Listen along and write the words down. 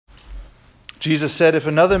Jesus said, "If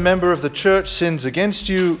another member of the church sins against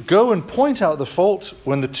you, go and point out the fault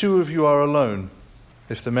when the two of you are alone.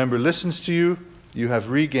 If the member listens to you, you have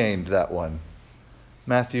regained that one."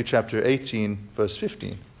 Matthew chapter 18, verse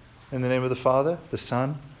 15. In the name of the Father, the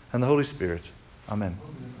Son, and the Holy Spirit. Amen.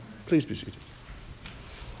 Please be seated.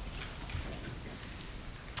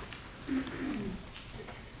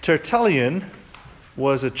 Tertullian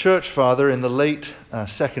was a church father in the late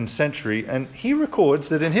 2nd century, and he records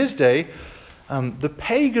that in his day, the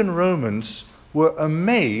pagan Romans were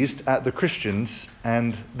amazed at the Christians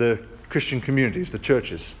and the Christian communities, the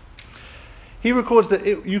churches. He records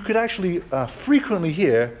that you could actually frequently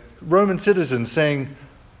hear Roman citizens saying,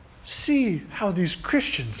 "See how these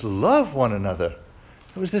Christians love one another."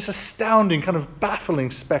 It was this astounding, kind of baffling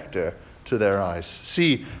specter to their eyes.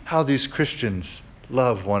 See how these Christians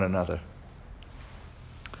love one another.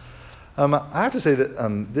 I have to say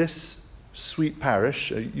that this sweet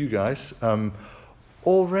parish, you guys,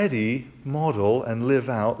 already model and live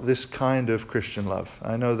out this kind of Christian love.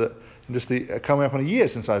 I know that just coming up on a year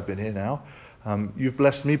since I've been here now, you've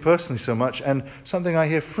blessed me personally so much, and something I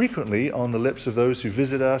hear frequently on the lips of those who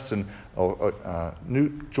visit us and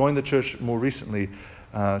join the church more recently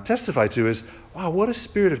testify to is, wow, what a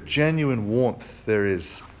spirit of genuine warmth there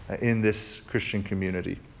is in this Christian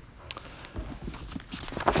community.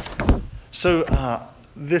 So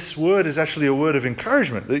this word is actually a word of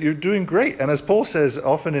encouragement, that you're doing great. And as Paul says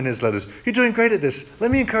often in his letters, you're doing great at this.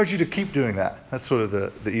 Let me encourage you to keep doing that. That's sort of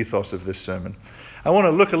the ethos of this sermon. I want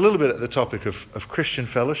to look a little bit at the topic of Christian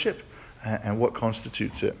fellowship and what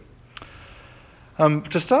constitutes it.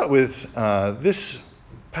 To start with, this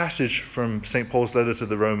passage from St. Paul's letter to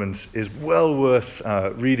the Romans is well worth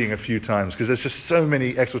reading a few times, because there's just so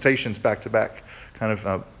many exhortations back to back, kind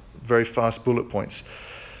of very fast bullet points.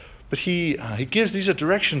 But he gives, these are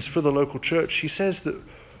directions for the local church. He says that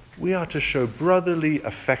we are to show brotherly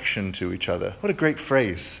affection to each other. What a great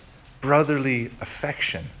phrase, brotherly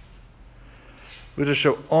affection. We're to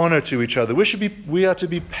show honor to each other. We are to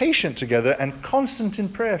be patient together and constant in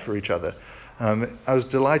prayer for each other. I was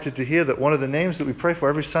delighted to hear that one of the names that we pray for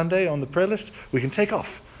every Sunday on the prayer list, we can take off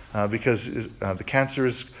because the cancer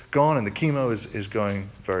is gone and the chemo is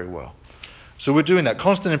going very well. So we're doing that,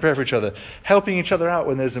 constant in prayer for each other, helping each other out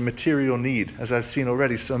when there's a material need, as I've seen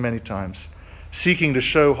already so many times. Seeking to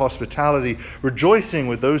show hospitality, rejoicing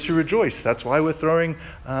with those who rejoice. That's why we're throwing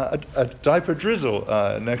a diaper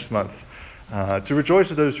drizzle next month. To rejoice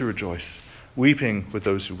with those who rejoice, weeping with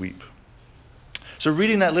those who weep. So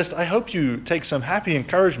reading that list, I hope you take some happy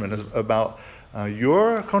encouragement about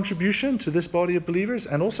your contribution to this body of believers,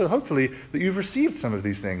 and also hopefully that you've received some of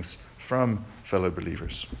these things from fellow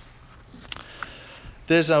believers.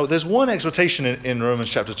 There's one exhortation in Romans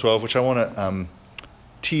chapter 12 which I want to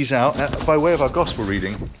tease out by way of our gospel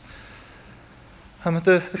reading.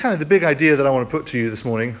 The big idea that I want to put to you this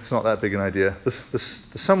morning, it's not that big an idea, the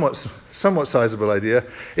somewhat sizable idea,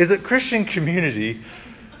 is that Christian community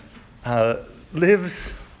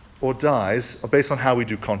lives or dies based on how we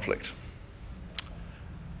do conflict.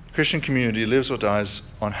 Christian community lives or dies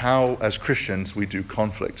on how, as Christians, we do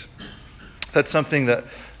conflict. That's something that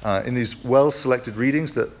in these well-selected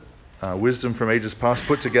readings that Wisdom from Ages Past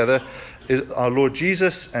put together, is our Lord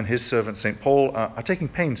Jesus and his servant St. Paul are taking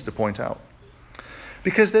pains to point out.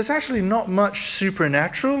 Because there's actually not much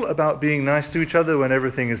supernatural about being nice to each other when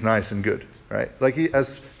everything is nice and good, right? Like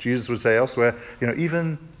as Jesus would say elsewhere,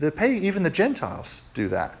 even the Gentiles do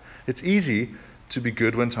that. It's easy to be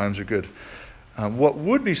good when times are good. What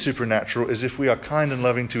would be supernatural is if we are kind and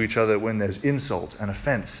loving to each other when there's insult and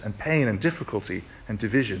offense and pain and difficulty and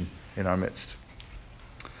division in our midst.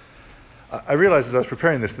 I realized as I was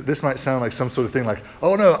preparing this that this might sound like some sort of thing like,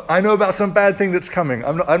 oh no, I know about some bad thing that's coming.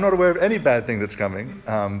 I'm not aware of any bad thing that's coming.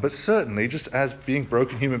 But certainly, just as being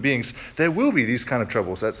broken human beings, there will be these kind of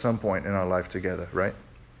troubles at some point in our life together, right?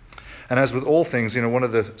 And as with all things, one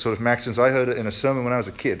of the sort of maxims I heard in a sermon when I was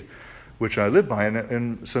a kid, which I live by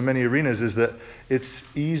in so many arenas, is that it's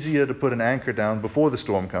easier to put an anchor down before the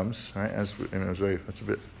storm comes, right? That's a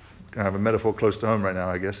bit kind of a metaphor close to home right now,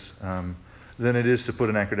 I guess, than it is to put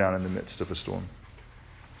an anchor down in the midst of a storm.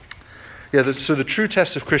 So the true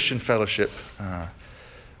test of Christian fellowship,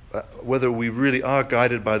 whether we really are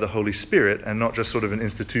guided by the Holy Spirit and not just sort of an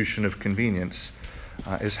institution of convenience,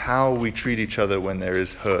 is how we treat each other when there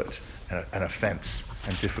is hurt and offense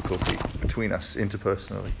and difficulty between us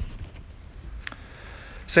interpersonally.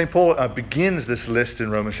 St. Paul begins this list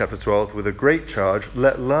in Romans chapter 12 with a great charge: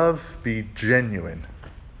 let love be genuine.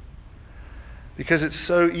 Because it's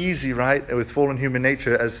so easy, right, with fallen human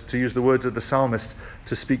nature, as to use the words of the psalmist,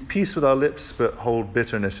 to speak peace with our lips but hold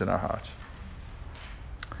bitterness in our heart.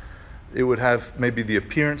 It would have maybe the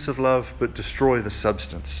appearance of love, but destroy the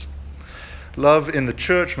substance. Love in the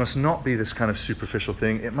church must not be this kind of superficial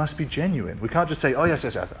thing. It must be genuine. We can't just say, oh yes,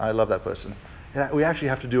 I love that person. We actually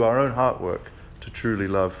have to do our own heart work to truly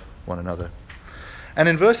love one another. And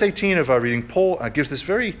in verse 18 of our reading, Paul gives this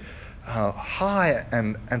very high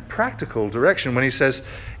and practical direction when he says,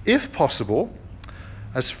 if possible,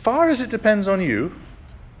 as far as it depends on you,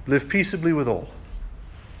 live peaceably with all.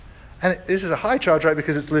 And this is a high charge, right,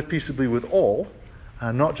 because it's live peaceably with all,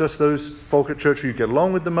 not just those folk at church who you get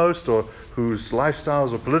along with the most or whose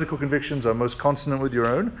lifestyles or political convictions are most consonant with your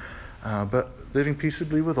own, but living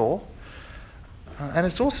peaceably with all. And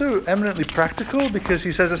it's also eminently practical because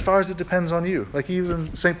he says as far as it depends on you. Like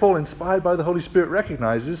even St. Paul, inspired by the Holy Spirit,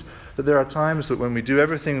 recognizes that there are times that when we do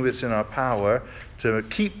everything that's in our power to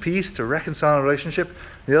keep peace, to reconcile a relationship,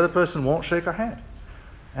 the other person won't shake our hand.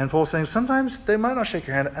 And Paul's saying sometimes they might not shake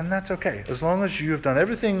your hand, and that's okay. As long as you have done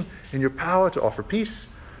everything in your power to offer peace,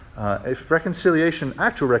 if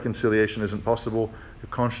actual reconciliation isn't possible,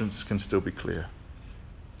 your conscience can still be clear.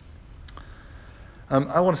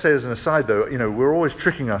 I want to say as an aside, though, we're always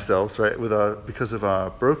tricking ourselves, right, because of our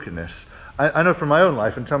brokenness. I know from my own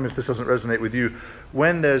life, and tell me if this doesn't resonate with you,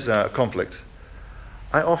 when there's a conflict,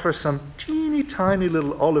 I offer some teeny tiny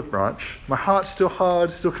little olive branch. My heart's still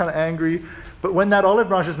hard, still kind of angry, but when that olive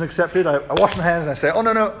branch isn't accepted, I wash my hands and I say, oh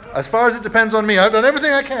no, as far as it depends on me, I've done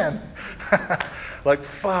everything I can. Like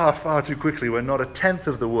far too quickly, when not a tenth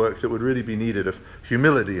of the work that would really be needed of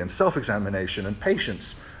humility and self-examination and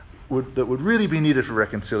patience that would really be needed for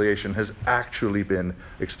reconciliation has actually been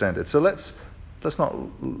extended. So let's not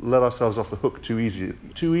let ourselves off the hook too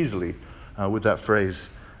easily with that phrase,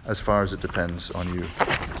 as far as it depends on you.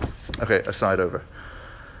 Okay, aside over.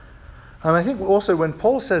 I think also when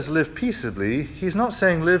Paul says live peaceably, he's not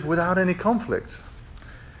saying live without any conflict.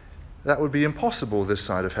 That would be impossible this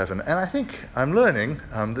side of heaven. And I think I'm learning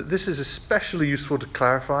that this is especially useful to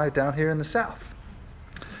clarify down here in the South.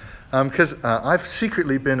 Because I've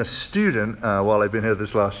secretly been a student while I've been here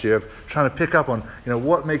this last year, trying to pick up on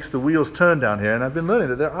what makes the wheels turn down here, and I've been learning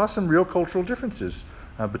that there are some real cultural differences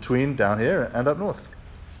between down here and up north.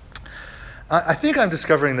 I think I'm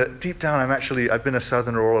discovering that deep down I've been a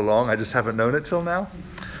Southerner all along. I just haven't known it till now,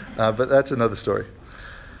 but that's another story.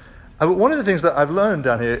 But one of the things that I've learned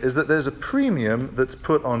down here is that there's a premium that's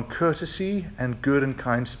put on courtesy and good and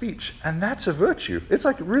kind speech, and that's a virtue. It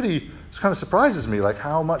kind of surprises me, like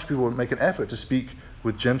how much people make an effort to speak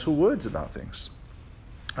with gentle words about things.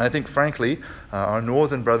 And I think, frankly, our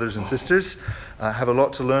northern brothers and sisters have a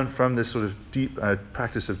lot to learn from this sort of deep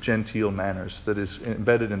practice of genteel manners that is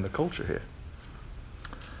embedded in the culture here.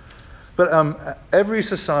 But every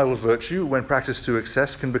societal virtue, when practiced to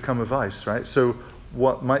excess, can become a vice, right? So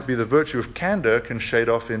what might be the virtue of candor can shade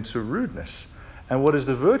off into rudeness. And what is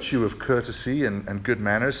the virtue of courtesy and good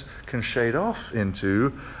manners can shade off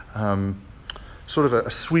into sort of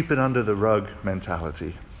a sweep it under the rug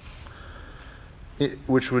mentality,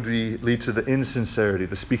 which would lead to the insincerity,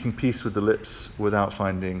 the speaking peace with the lips without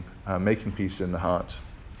making peace in the heart.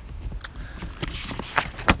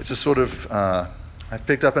 It's a sort of I've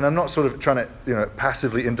picked up, and I'm not sort of trying to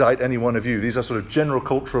passively indict any one of you. These are sort of general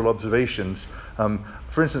cultural observations.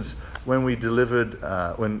 For instance, when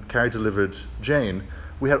Carrie delivered Jane,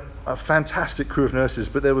 we had a fantastic crew of nurses,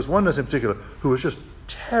 but there was one nurse in particular who was just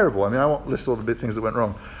terrible. I mean, I won't list all the big things that went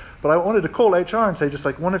wrong, but I wanted to call HR and say, just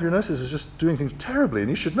like, one of your nurses is just doing things terribly, and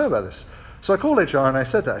you should know about this. So I called HR and I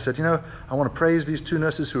said that. I said, I want to praise these two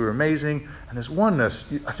nurses who are amazing, and there's one nurse,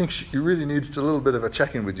 I think she really needs a little bit of a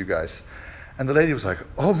check-in with you guys. And the lady was like,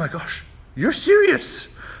 oh my gosh, you're serious?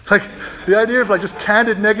 Like, the idea of just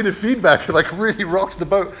candid negative feedback really rocked the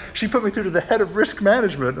boat. She put me through to the head of risk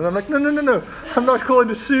management, and I'm like, no, I'm not calling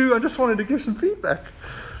to sue, I just wanted to give some feedback.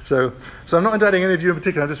 So I'm not indicting any of you in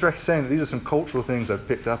particular, I'm just saying that these are some cultural things I've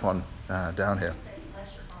picked up on down here.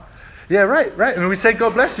 Yeah, right. I mean, we say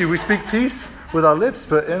God bless you, we speak peace with our lips,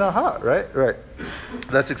 but in our heart, right?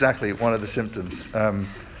 That's exactly one of the symptoms.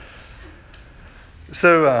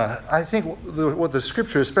 So I think what the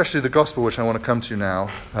Scripture, especially the Gospel, which I want to come to now,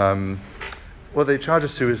 what they charge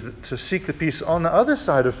us to is to seek the peace on the other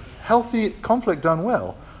side of healthy conflict done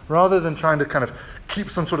well, rather than trying to kind of keep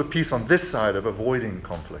some sort of peace on this side of avoiding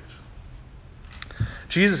conflict.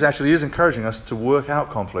 Jesus actually is encouraging us to work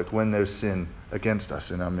out conflict when there's sin against us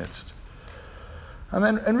in our midst.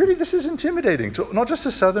 And really this is intimidating, not just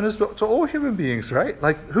to Southerners, but to all human beings, right?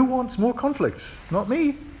 Like, who wants more conflict? Not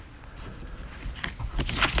me.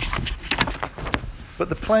 But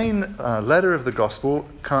the plain letter of the gospel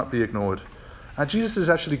can't be ignored. And Jesus is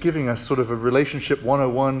actually giving us sort of a relationship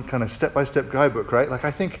 101 kind of step-by-step guidebook, right? Like,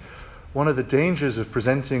 I think one of the dangers of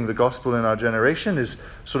presenting the gospel in our generation is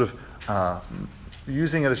sort of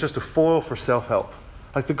using it as just a foil for self-help.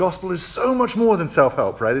 Like the gospel is so much more than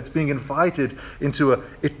self-help, right? It's being invited into an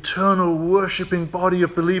eternal worshipping body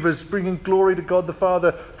of believers, bringing glory to God the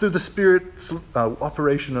Father through the Spirit's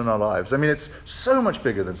operation in our lives. I mean, it's so much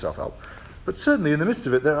bigger than self-help. But certainly in the midst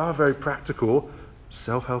of it, there are very practical,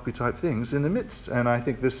 self-helpy type things in the midst. And I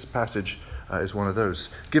think this passage is one of those,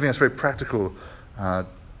 giving us very practical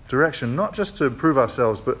direction, not just to improve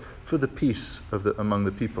ourselves, but for the peace among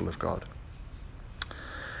the people of God.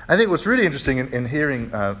 I think what's really interesting in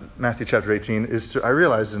hearing Matthew chapter 18 is I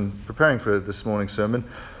realize in preparing for this morning's sermon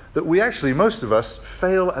that we actually, most of us,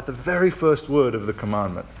 fail at the very first word of the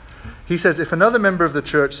commandment. He says, if another member of the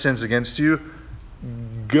church sins against you,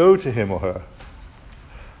 go to him or her.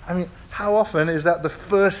 I mean, how often is that the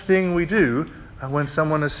first thing we do when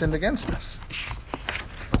someone has sinned against us?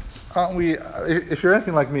 Aren't we, if you're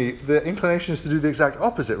anything like me, the inclination is to do the exact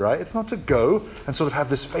opposite, right? It's not to go and sort of have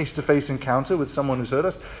this face-to-face encounter with someone who's hurt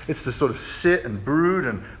us. It's to sort of sit and brood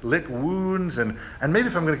and lick wounds. And maybe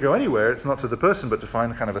if I'm going to go anywhere, it's not to the person, but to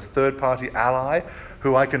find kind of a third-party ally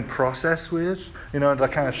who I can process with, and I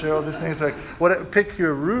kind of share all these things. Like, pick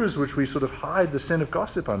your ruse, which we sort of hide the sin of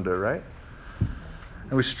gossip under, right?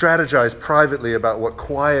 And we strategize privately about what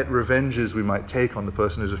quiet revenges we might take on the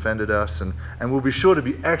person who's offended us, and we'll be sure to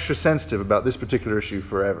be extra sensitive about this particular issue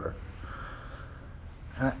forever.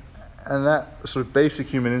 And that sort of basic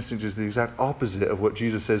human instinct is the exact opposite of what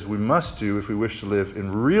Jesus says we must do if we wish to live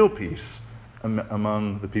in real peace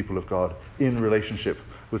among the people of God, in relationship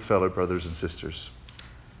with fellow brothers and sisters.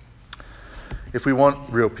 If we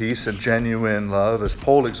want real peace and genuine love, as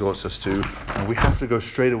Paul exhorts us to, we have to go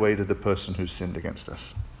straight away to the person who's sinned against us.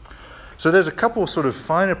 So there's a couple sort of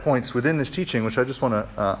finer points within this teaching which I just want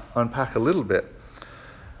to unpack a little bit.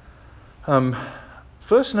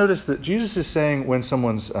 First, notice that Jesus is saying when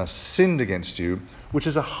someone's sinned against you, which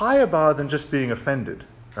is a higher bar than just being offended,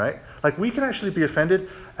 right? Like, we can actually be offended,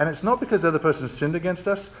 and it's not because the other person sinned against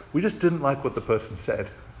us, we just didn't like what the person said.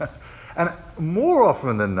 And more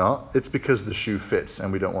often than not, it's because the shoe fits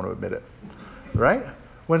and we don't want to admit it, right?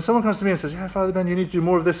 When someone comes to me and says, yeah, Father Ben, you need to do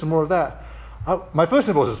more of this and more of that, my first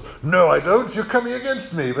impulse is, no, I don't, you're coming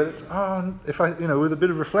against me. But it's, with a bit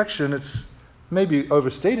of reflection, it's maybe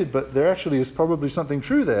overstated, but there actually is probably something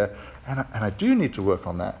true there, and I do need to work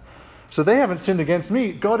on that. So they haven't sinned against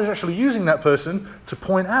me. God is actually using that person to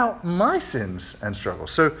point out my sins and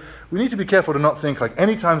struggles. So we need to be careful to not think like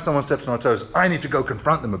any time someone steps on our toes, I need to go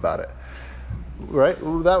confront them about it. Right?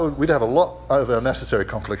 We'd have a lot of unnecessary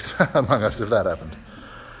conflicts among us if that happened.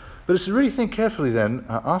 But it's to really think carefully then,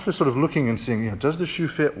 after sort of looking and seeing, does the shoe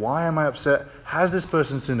fit? Why am I upset? Has this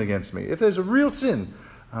person sinned against me? If there's a real sin,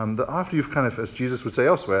 that after you've kind of, as Jesus would say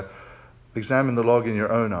elsewhere, examine the log in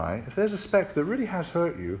your own eye, if there's a speck that really has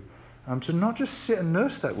hurt you, to not just sit and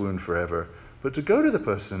nurse that wound forever, but to go to the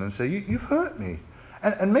person and say, you've hurt me.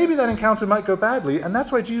 And maybe that encounter might go badly, and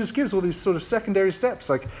that's why Jesus gives all these sort of secondary steps.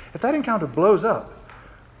 Like, if that encounter blows up,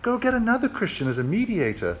 go get another Christian as a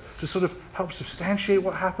mediator to sort of help substantiate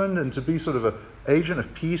what happened and to be sort of an agent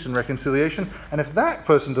of peace and reconciliation. And if that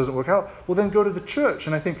person doesn't work out, well, then go to the church.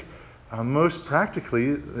 And I think most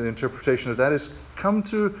practically, the interpretation of that is come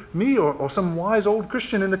to me or some wise old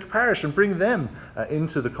Christian in the parish and bring them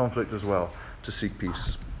into the conflict as well to seek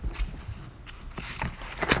peace.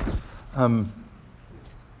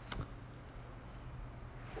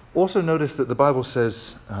 Also notice that the Bible says,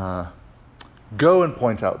 go and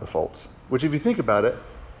point out the fault. Which, if you think about it,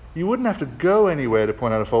 you wouldn't have to go anywhere to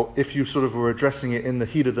point out a fault if you sort of were addressing it in the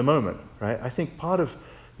heat of the moment, right? I think part of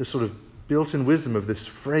this sort of built-in wisdom of this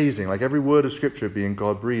phrasing, like every word of Scripture being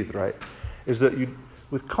God-breathed, right, is that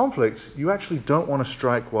with conflict, you actually don't want to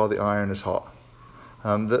strike while the iron is hot.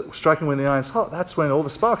 That striking when the iron's hot, that's when all the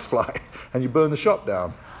sparks fly and you burn the shop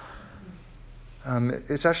down.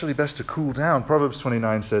 It's actually best to cool down. Proverbs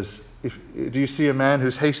 29 says, do you see a man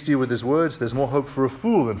who's hasty with his words? There's more hope for a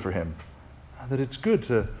fool than for him. That it's good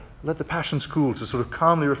to let the passions cool, to sort of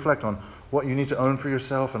calmly reflect on what you need to own for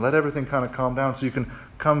yourself and let everything kind of calm down so you can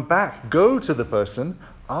come back, go to the person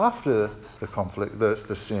after the conflict,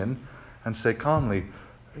 the sin, and say calmly,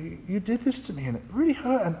 you did this to me and it really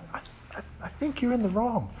hurt, and I think you're in the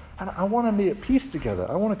wrong. And I want to be at peace together.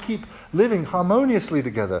 I want to keep living harmoniously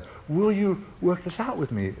together. Will you work this out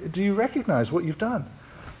with me? Do you recognize what you've done?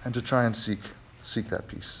 And to try and seek that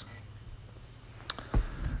peace.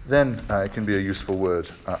 Then it can be a useful word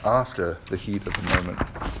after the heat of the moment.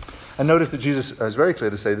 And notice that Jesus is very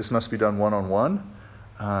clear to say this must be done one-on-one.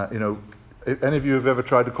 If any of you have ever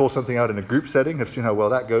tried to call something out in a group setting, have seen how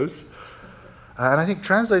well that goes. And I think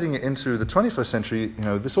translating it into the 21st century,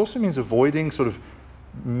 this also means avoiding sort of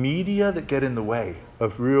media that get in the way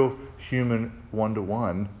of real human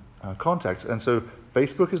one-to-one contact. And so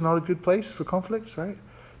Facebook is not a good place for conflicts, right?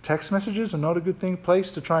 Text messages are not a good place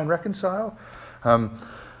to try and reconcile. I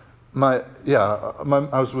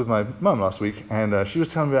was with my mum last week, and she was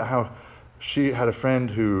telling me about how she had a friend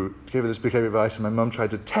who gave her this big advice, and my mum tried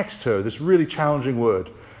to text her this really challenging word.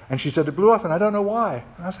 And she said it blew up, and I don't know why.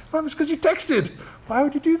 And I was like, Mum, it's because you texted. Why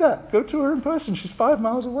would you do that? Go to her in person. She's 5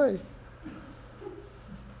 miles away.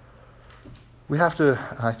 We have to,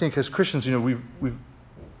 I think, as Christians, who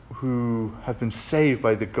have been saved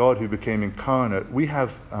by the God who became incarnate, we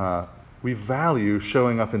value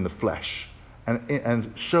showing up in the flesh.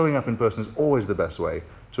 And showing up in person is always the best way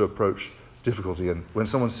to approach difficulty and when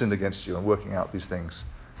someone's sinned against you and working out these things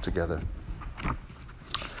together.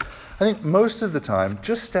 I think most of the time,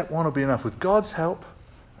 just step one will be enough. With God's help,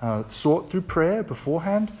 sort through prayer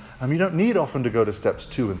beforehand. You don't need often to go to steps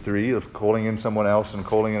 2 and 3 of calling in someone else and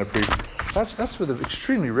calling in a priest. That's for the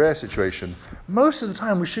extremely rare situation. Most of the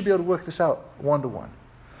time, we should be able to work this out one-to-one.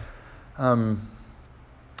 And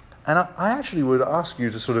I actually would ask you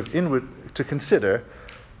to sort of consider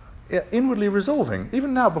inwardly resolving,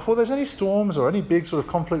 even now, before there's any storms or any big sort of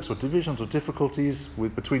conflicts or divisions or difficulties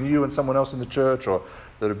between you and someone else in the church or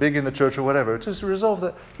that are big in the church or whatever, just resolve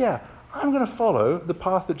that, I'm going to follow the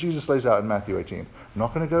path that Jesus lays out in Matthew 18. I'm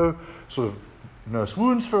not going to go sort of nurse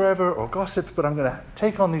wounds forever or gossip, but I'm going to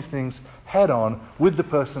take on these things head on with the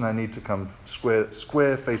person I need to come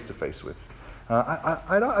square face to face with.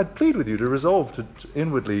 I'd plead with you to resolve to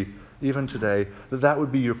inwardly, even today, that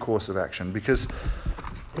would be your course of action, because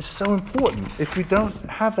it's so important. If we don't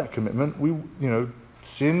have that commitment,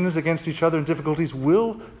 sins against each other and difficulties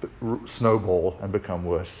will snowball and become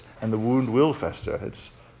worse, and the wound will fester.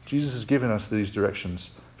 Jesus has given us these directions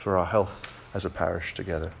for our health as a parish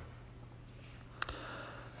together.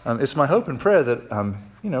 It's my hope and prayer that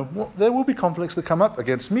there will be conflicts that come up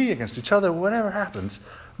against me, against each other, whatever happens.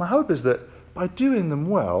 My hope is that by doing them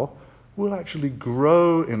well, we'll actually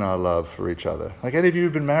grow in our love for each other. Like any of you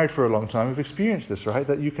who've been married for a long time have experienced this, right?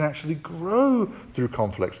 That you can actually grow through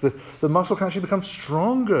conflicts. The muscle can actually become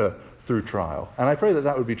stronger through trial. And I pray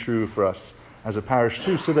that would be true for us as a parish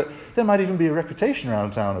too, so that there might even be a reputation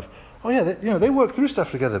around town of, they work through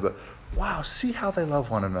stuff together, but wow, see how they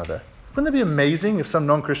love one another. Wouldn't it be amazing if some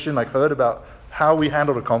non-Christian heard about how we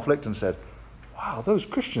handled a conflict and said, wow, those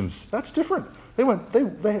Christians, that's different.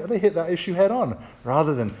 They hit that issue head on,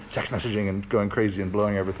 rather than text messaging and going crazy and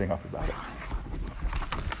blowing everything up about it.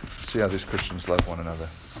 See how these Christians love one another.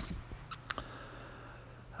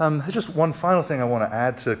 There's just one final thing I want to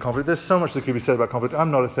add to conflict. There's so much that could be said about conflict. I'm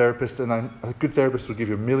not a therapist, and a good therapist will give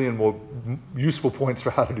you a million more useful points for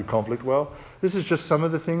how to do conflict well. This is just some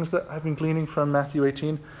of the things that I've been gleaning from Matthew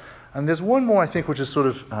 18. And there's one more, I think, which is sort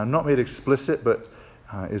of not made explicit, but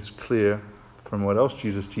is clear from what else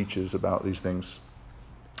Jesus teaches about these things.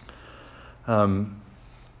 That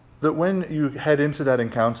when you head into that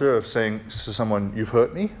encounter of saying to someone, you've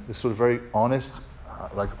hurt me, this sort of very honest,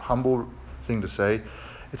 humble thing to say,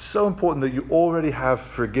 it's so important that you already have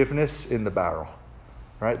forgiveness in the barrel,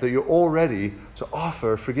 right? That you're all ready to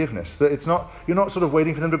offer forgiveness. That you're not sort of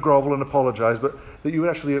waiting for them to grovel and apologize, but that you would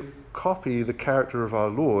actually copy the character of our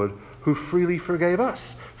Lord, who freely forgave us.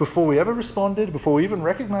 Before we ever responded, before we even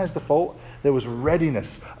recognized the fault, there was readiness,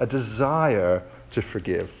 a desire to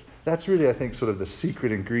forgive. That's really, I think, sort of the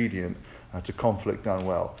secret ingredient to conflict done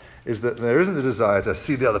well, is that there isn't a desire to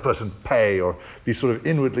see the other person pay or be sort of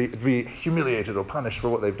inwardly be humiliated or punished for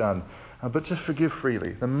what they've done, but to forgive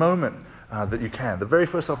freely. The moment that you can, the very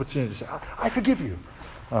first opportunity to say, I forgive you.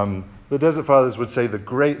 The Desert Fathers would say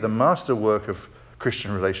the master work of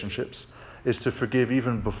Christian relationships is to forgive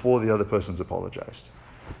even before the other person's apologized.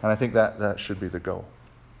 And I think that should be the goal.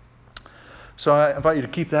 So I invite you to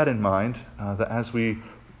keep that in mind, that as we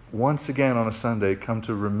once again on a Sunday come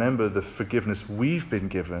to remember the forgiveness we've been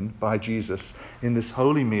given by Jesus in this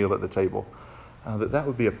holy meal at the table, that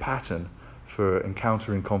would be a pattern for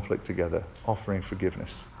encountering conflict together, offering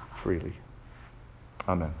forgiveness freely.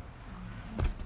 Amen.